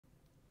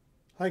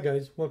Hi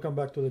guys, welcome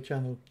back to the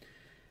channel.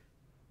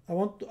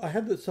 I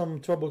had some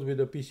troubles with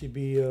the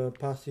PCB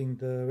passing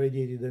the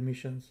radiated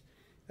emissions,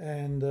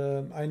 and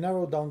I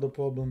narrowed down the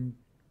problem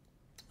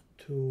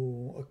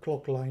to a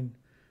clock line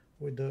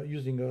with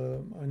using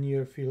a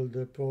near field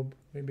probe.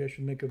 Maybe I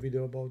should make a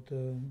video about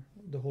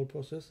the whole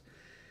process.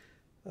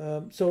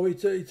 So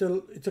it's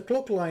a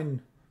clock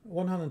line,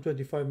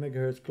 125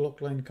 megahertz clock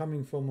line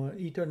coming from an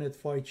Ethernet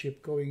PHY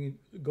chip going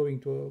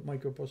to a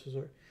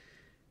microprocessor.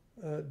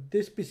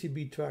 This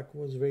PCB track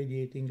was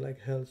radiating like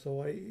hell,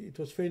 so it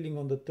was failing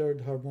on the third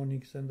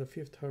harmonics and the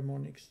fifth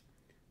harmonics,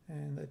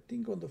 and I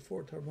think on the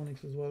fourth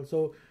harmonics as well.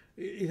 So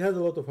it had a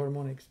lot of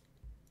harmonics.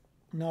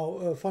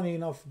 Now, funny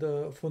enough,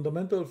 the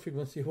fundamental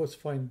frequency was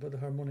fine, but the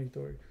harmonics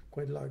were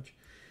quite large.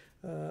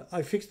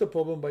 I fixed the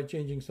problem by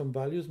changing some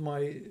values.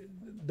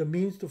 The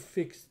means to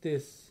fix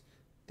this,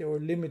 they were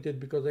limited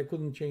because I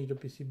couldn't change the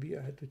PCB.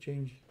 I had to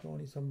change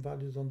only some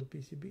values on the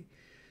PCB.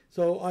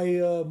 So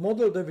I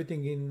modeled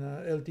everything in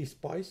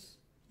LTSpice,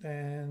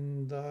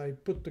 and I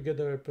put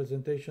together a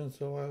presentation.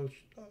 So I'll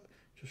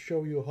just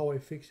show you how I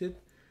fix it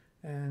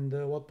and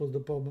what was the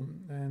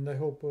problem. And I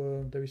hope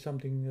there is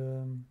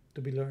something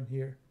to be learned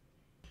here.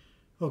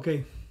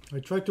 Okay, I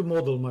tried to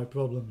model my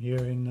problem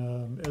here in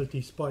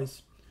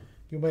LTSpice.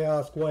 You may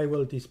ask, why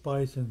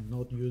LTSpice and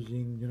not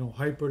using,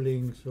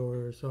 hyperlinks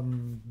or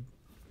some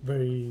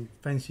very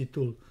fancy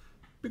tool?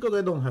 Because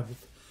I don't have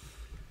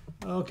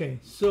it. Okay,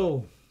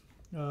 so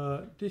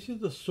this is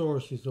the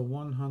source. It's a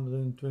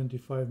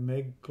 125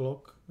 meg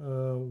clock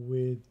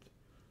with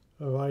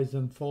a rise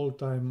and fall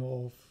time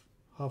of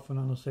half a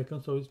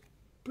nanosecond. So it's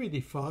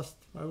pretty fast,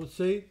 I would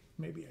say.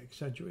 Maybe I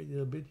exaggerated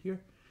a bit here.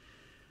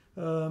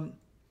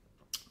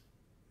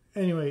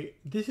 Anyway,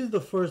 this is the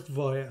first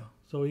via.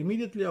 So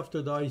immediately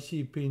after the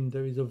IC pin,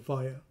 there is a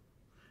via.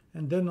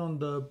 And then on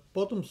the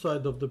bottom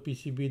side of the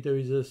PCB, there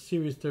is a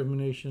series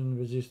termination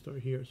resistor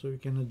here, so you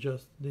can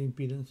adjust the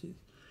impedances.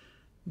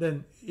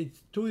 Then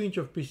it's 2-inch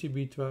of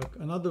PCB track,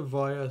 another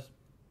via,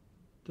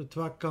 the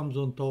track comes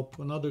on top,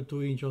 another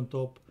 2-inch on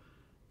top.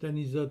 Then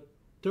is a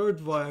third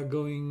via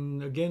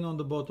going again on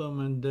the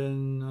bottom, and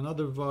then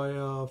another via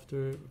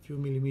after a few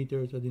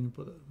millimeters. I didn't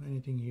put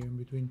anything here in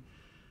between,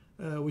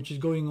 which is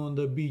going on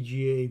the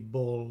BGA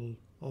ball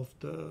of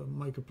the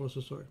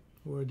microprocessor,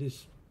 where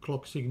this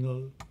clock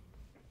signal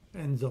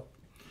ends up.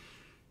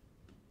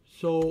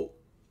 So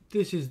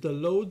this is the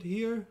load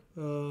here.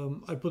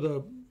 I put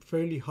a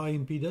fairly high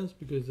impedance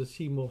because the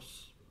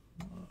CMOS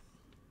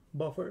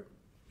buffer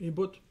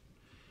input,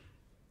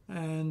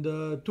 and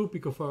 2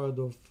 picofarad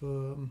of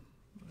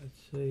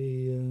let's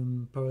say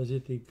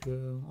parasitic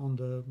on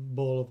the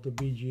ball of the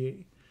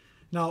BGA.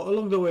 Now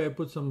along the way I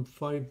put some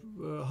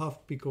half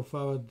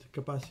picofarad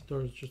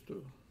capacitors, just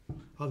to,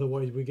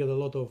 otherwise we get a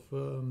lot of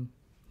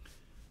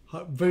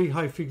very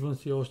high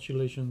frequency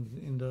oscillations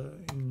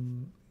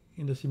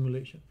in the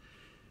simulation.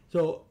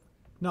 So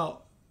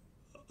now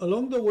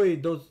along the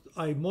way,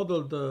 I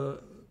modeled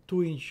the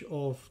 2-inch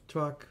of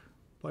track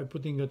by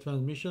putting a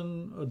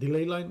transmission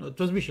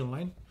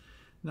line.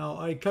 Now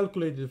I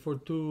calculated for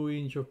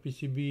 2-inch of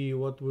PCB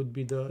what would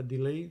be the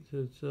delay. So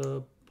it's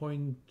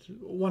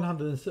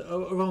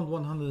around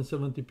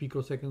 170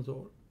 picoseconds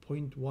or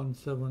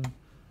 0.17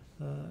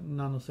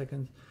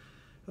 nanoseconds.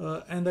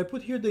 And I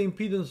put here the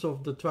impedance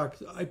of the track.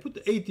 I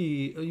put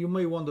 80. You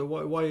may wonder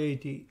why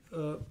 80.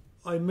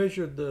 I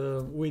measured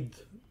the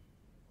width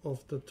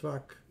of the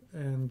track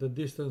and the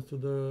distance to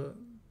the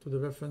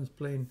reference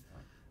plane,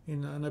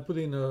 and I put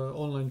in an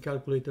online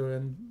calculator,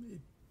 and it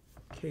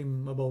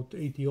came about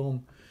 80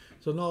 ohm.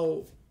 So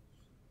now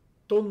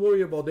don't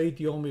worry about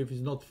 80 ohm if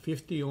it's not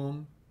 50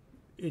 ohm.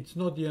 It's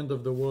not the end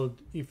of the world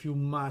if you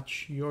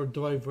match your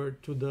driver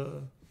to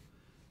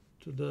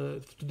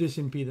this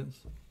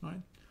impedance,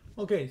 right?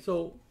 Okay,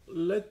 so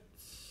let's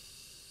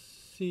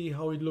see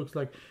how it looks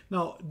like.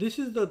 Now this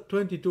is the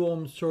 22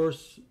 ohm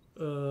source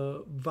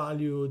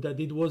value that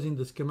it was in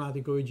the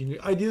schematic originally.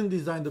 I didn't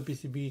design the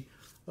PCB,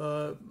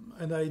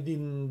 and I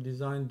didn't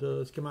design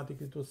the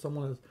schematic. It was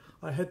someone else.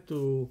 I had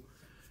to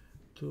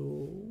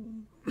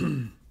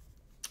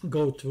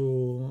go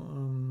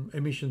through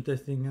emission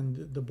testing,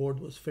 and the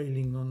board was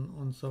failing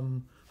on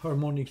some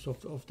harmonics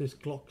of this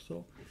clock.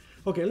 So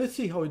okay, let's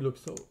see how it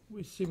looks. So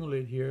we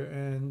simulate here,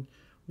 and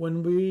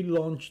when we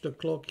launch the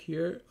clock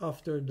here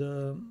after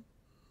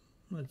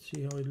let's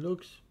see how it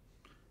looks.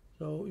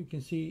 So you can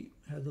see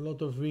it has a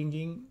lot of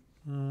ringing.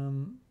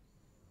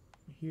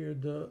 Here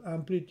the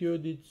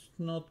amplitude, it's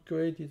not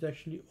great. It's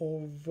actually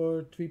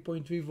over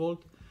 3.3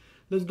 volt.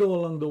 Let's go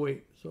along the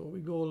way. So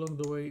we go along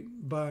the way,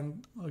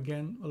 bang,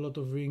 again, a lot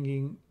of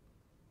ringing,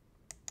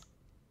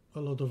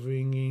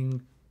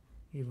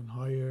 even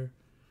higher.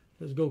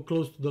 Let's go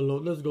close to the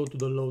load. Let's go to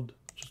the load.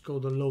 Just go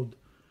to the load.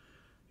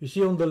 You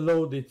see on the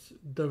load,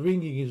 the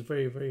ringing is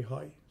very, very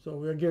high. So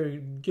we are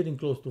getting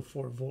close to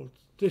 4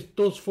 volts.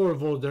 Those 4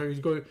 volts there is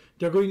going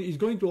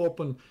to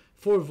open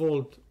 4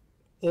 volt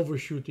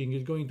overshooting.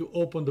 Is going to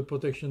open the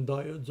protection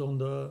diodes on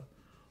the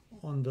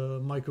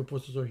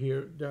microprocessor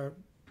here. There are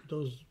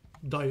those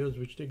diodes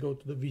which they go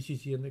to the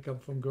VCC and they come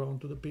from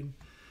ground to the pin.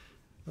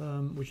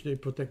 which they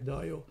protect the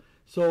I/O.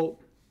 So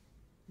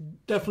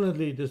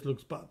definitely this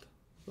looks bad.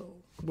 So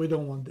we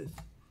don't want this.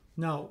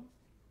 Now,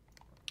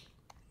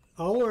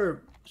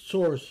 our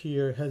source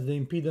here has the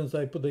impedance.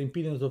 I put the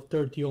impedance of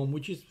 30 ohm,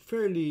 which is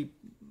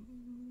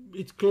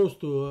it's close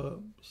to a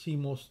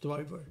CMOS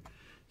driver.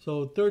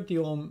 So 30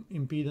 ohm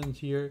impedance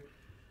here.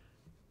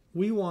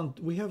 We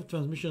have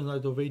transmission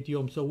line of 80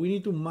 ohm, so we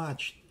need to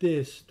match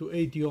this to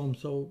 80 ohm.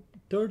 So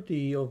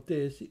 30 of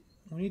this,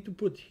 we need to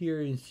put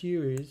here in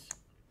series,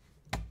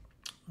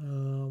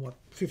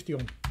 50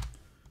 ohm.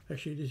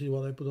 Actually, this is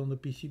what I put on the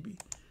PCB.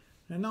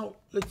 And now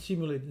let's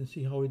simulate and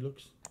see how it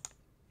looks.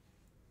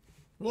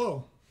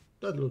 Whoa,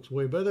 that looks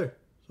way better.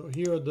 So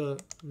here are the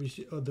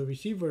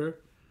receiver.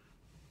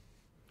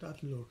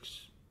 That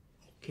looks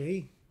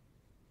okay.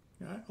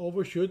 Yeah,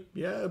 overshoot.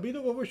 Yeah, a bit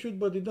of overshoot,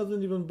 but it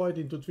doesn't even bite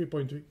into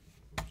 3.3.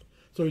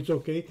 So it's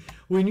okay.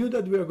 We knew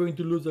that we are going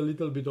to lose a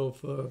little bit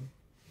of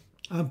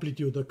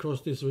amplitude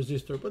across this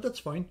resistor, but that's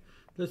fine.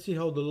 Let's see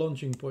how the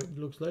launching point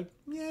looks like.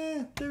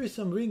 Yeah, there is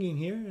some ringing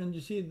here, and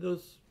you see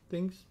those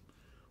things,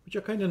 which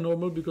are kind of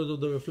normal because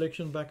of the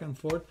reflection back and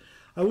forth.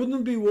 I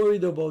wouldn't be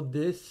worried about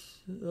this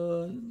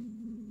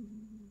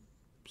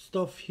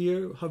stuff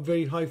here, have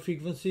very high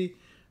frequency.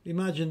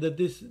 Imagine that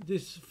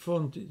this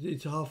front,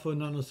 it's half a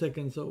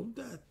nanosecond, so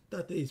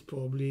that is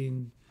probably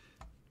in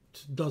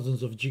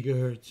dozens of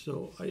gigahertz.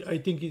 So I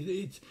think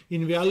it's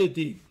in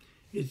reality,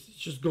 it's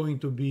just going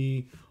to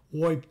be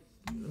wiped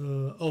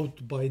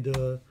out by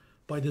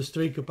the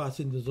stray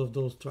capacitance of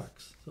those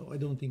tracks. So I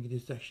don't think it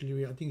is actually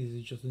real. I think this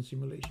is just in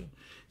simulation.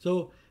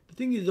 So the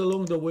thing is,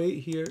 along the way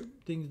here,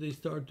 things they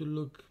start to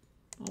look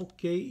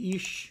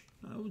okay-ish,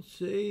 I would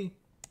say.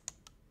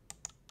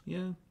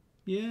 Yeah.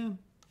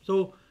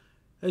 So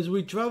as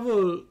we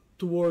travel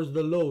towards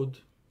the load,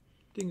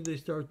 things they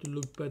start to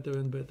look better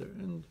and better.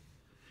 And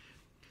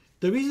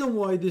the reason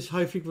why this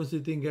high frequency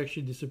thing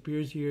actually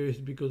disappears here is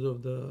because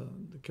of the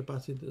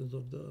capacitance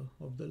of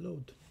the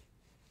load.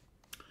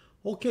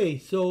 Okay,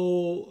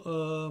 so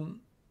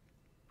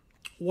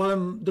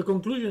the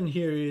conclusion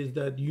here is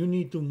that you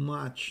need to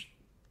match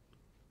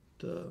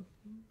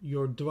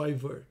your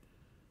driver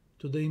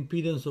to the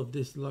impedance of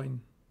this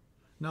line.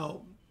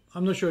 Now,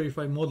 I'm not sure if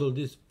I modeled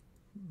this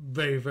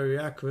very, very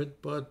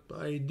accurate, but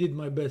I did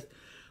my best.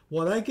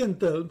 What I can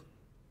tell,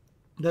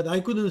 that I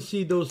couldn't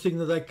see those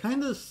signals. I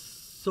kind of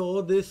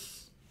saw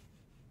this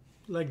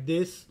like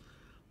this,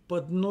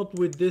 but not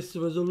with this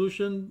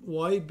resolution.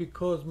 Why?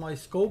 Because my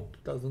scope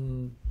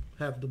doesn't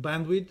have the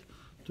bandwidth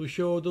to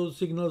show those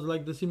signals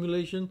like the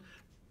simulation,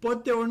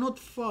 but they were not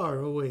far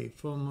away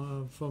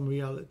from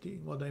reality,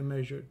 what I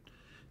measured.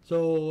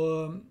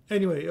 So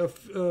anyway,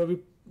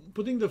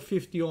 putting the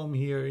 50 ohm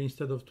here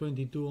instead of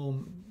 22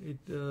 ohm,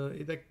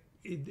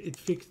 it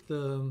fixed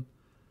the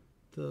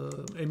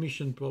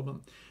emission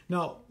problem.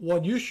 Now,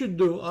 what you should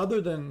do, other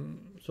than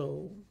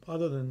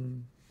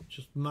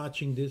just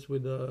matching this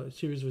with a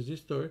series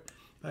resistor,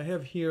 I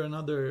have here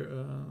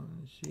another.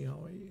 See how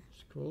I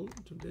scroll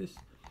to this.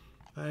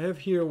 I have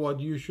here what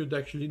you should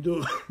actually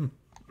do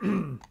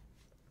in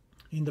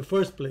the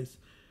first place.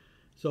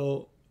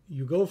 So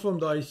you go from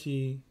the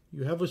IC,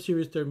 you have a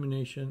series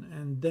termination,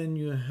 and then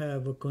you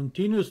have a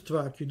continuous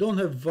track. You don't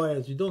have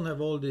vias, you don't have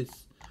all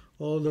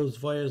those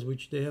vias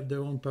which they have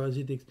their own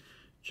parasitics.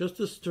 Just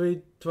a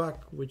straight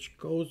track which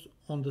goes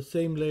on the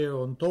same layer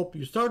on top.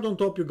 You start on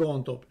top, you go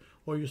on top,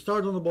 or you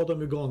start on the bottom,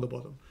 you go on the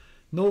bottom.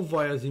 No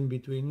vias in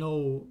between,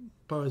 no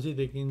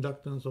parasitic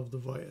inductance of the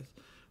vias.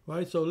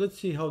 Right, so let's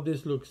see how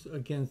this looks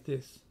against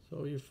this.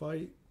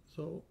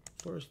 So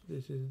first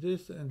this is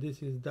this and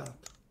this is that.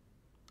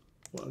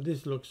 Well,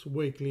 this looks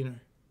way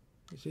cleaner.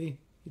 You see,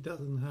 it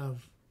doesn't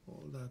have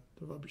all that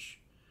rubbish.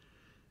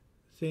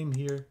 Same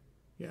here.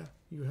 Yeah,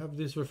 you have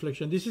this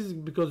reflection. This is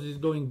because it's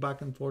going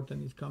back and forth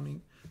and it's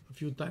coming a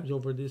few times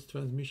over this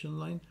transmission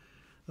line.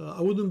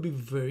 I wouldn't be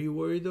very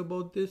worried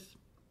about this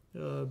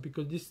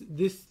because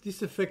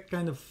this effect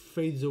kind of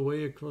fades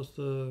away across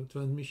the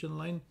transmission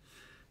line.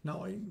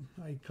 Now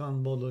I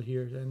can't model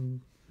here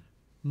and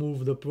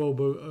move the probe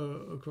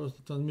across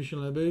the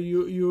transmission line, but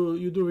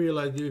you do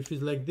realize that if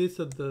it's like this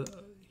at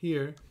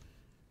here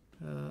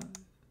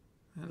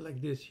and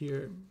like this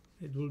here,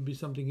 it will be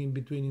something in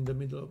between, in the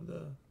middle of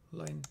the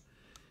line.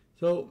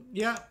 So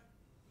yeah,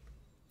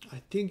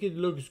 I think it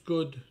looks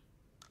good.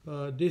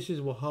 This is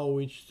how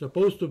it's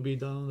supposed to be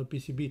done on the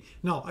PCB.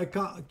 Now I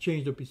can't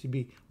change the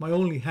PCB. My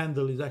only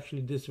handle is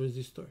actually this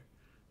resistor,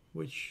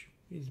 which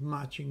is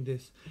matching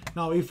this.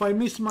 Now if I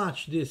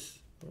mismatch this,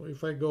 or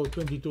if I go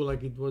 22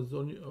 like it was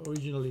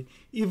originally,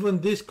 even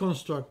this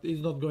construct is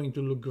not going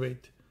to look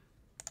great.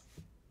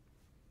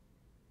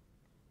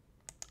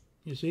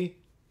 You see?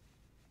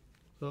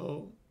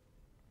 So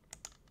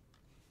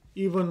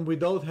even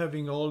without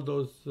having all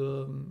those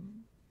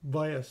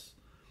bias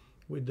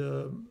with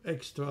the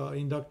extra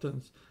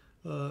inductance,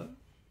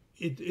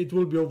 it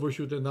will be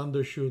overshoot and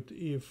undershoot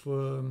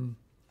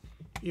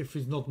if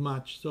it's not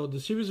matched. So the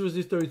series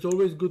resistor, it's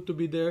always good to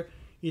be there.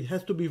 It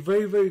has to be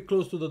very, very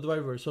close to the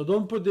driver. So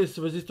don't put this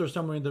resistor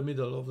somewhere in the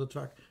middle of the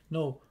track.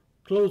 No,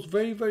 close,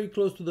 very, very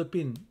close to the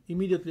pin,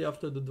 immediately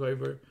after the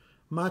driver.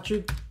 Match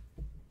it.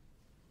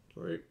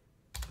 Sorry,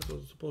 that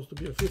was supposed to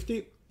be a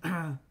 50.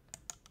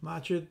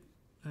 Match it,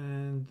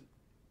 and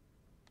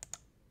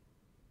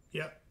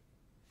yeah,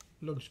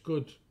 looks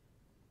good.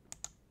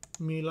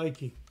 Me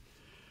likey.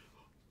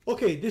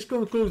 Okay, this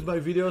concludes my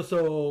video.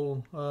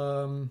 So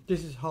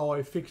this is how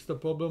I fixed the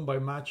problem by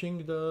matching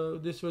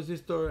this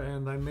resistor,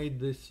 and I made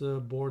this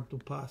board to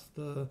pass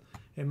the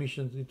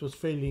emissions. It was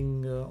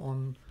failing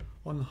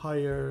on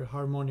higher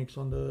harmonics,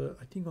 on the,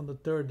 I think on the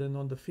 3rd and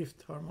on the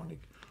 5th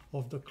harmonic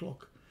of the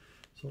clock,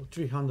 so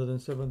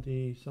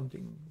 370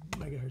 something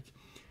megahertz.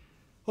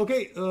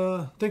 Okay,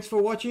 thanks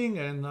for watching,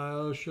 and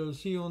I shall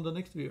see you on the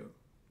next video.